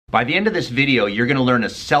By the end of this video, you're going to learn a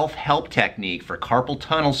self-help technique for carpal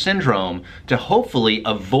tunnel syndrome to hopefully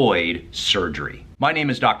avoid surgery. My name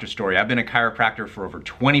is Dr. Story. I've been a chiropractor for over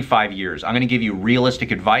 25 years. I'm going to give you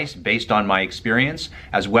realistic advice based on my experience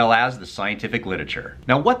as well as the scientific literature.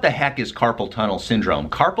 Now, what the heck is carpal tunnel syndrome?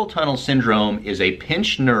 Carpal tunnel syndrome is a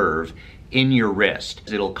pinched nerve in your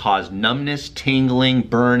wrist. It'll cause numbness, tingling,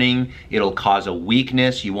 burning. It'll cause a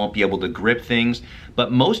weakness. You won't be able to grip things.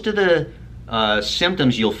 But most of the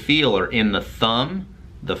symptoms you'll feel are in the thumb,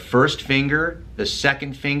 the first finger, the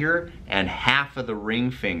second finger, and half of the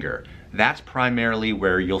ring finger. That's primarily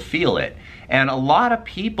where you'll feel it. And a lot of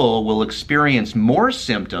people will experience more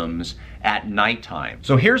symptoms at nighttime.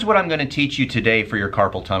 So here's what I'm going to teach you today for your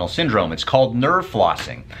carpal tunnel syndrome. It's called nerve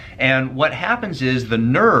flossing. And what happens is the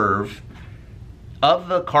nerve of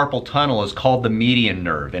the carpal tunnel is called the median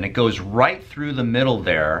nerve, and it goes right through the middle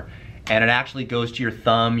there, and it actually goes to your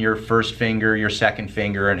thumb, your first finger, your second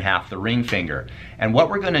finger, and half the ring finger. And what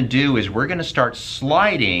we're going to do is we're going to start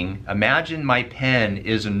sliding. Imagine my pen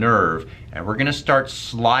is a nerve, and we're going to start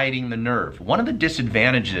sliding the nerve. One of the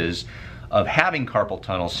disadvantages of having carpal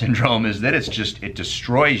tunnel syndrome is that it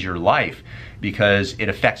destroys your life because it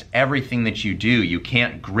affects everything that you do. You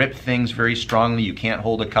can't grip things very strongly. You can't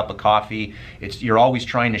hold a cup of coffee. You're always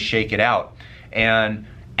trying to shake it out. And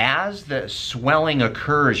as the swelling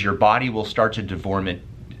occurs, your body will start to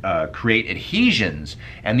create adhesions,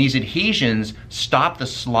 and these adhesions stop the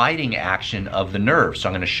sliding action of the nerve. So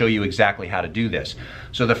I'm going to show you exactly how to do this.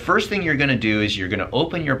 So the first thing you're going to do is you're going to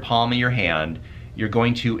open your palm of your hand. You're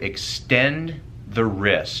going to extend the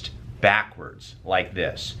wrist backwards like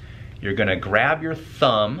this. You're going to grab your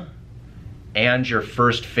thumb and your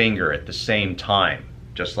first finger at the same time,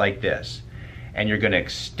 just like this. And you're going to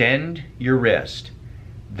extend your wrist.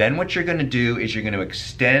 Then what you're going to do is you're going to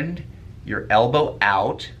extend your elbow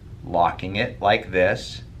out, locking it like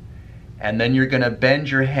this, and then you're going to bend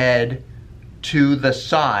your head to the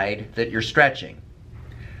side that you're stretching.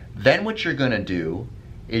 Then what you're going to do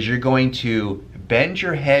is you're going to bend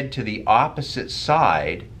your head to the opposite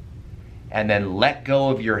side and then let go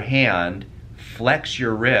of your hand, flex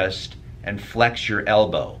your wrist, and flex your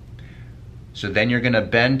elbow. So then you're going to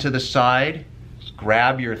bend to the side,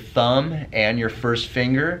 grab your thumb and your first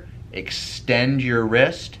finger, extend your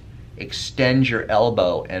wrist, extend your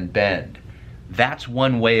elbow, and bend. That's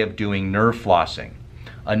one way of doing nerve flossing.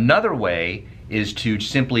 Another way is to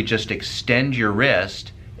simply just extend your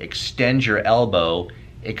wrist, extend your elbow,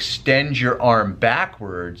 extend your arm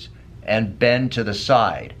backwards, and bend to the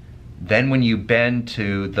side. Then when you bend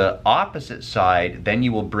to the opposite side, then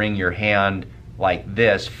you will bring your hand like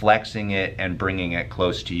this, flexing it and bringing it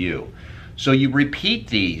close to you. So you repeat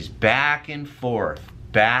these back and forth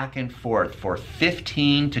for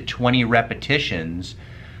 15 to 20 repetitions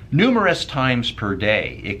numerous times per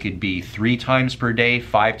day. It could be 3 times per day,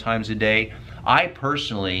 5 times a day. I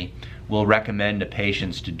personally will recommend to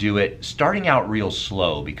patients to do it starting out real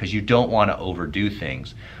slow because you don't want to overdo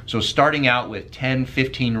things. So starting out with 10,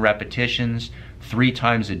 15 repetitions 3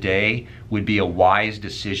 times a day would be a wise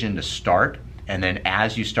decision to start. And then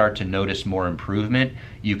as you start to notice more improvement,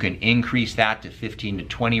 you can increase that to 15 to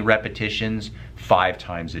 20 repetitions 5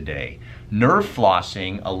 times a day. Nerve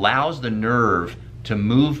flossing allows the nerve to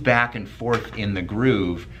move back and forth in the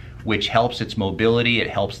groove, which helps its mobility, it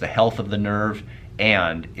helps the health of the nerve,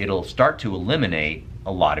 and it'll start to eliminate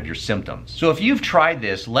a lot of your symptoms. So if you've tried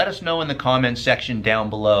this, let us know in the comments section down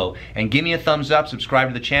below, and give me a thumbs up, subscribe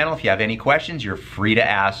to the channel. If you have any questions, you're free to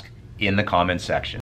ask in the comments section.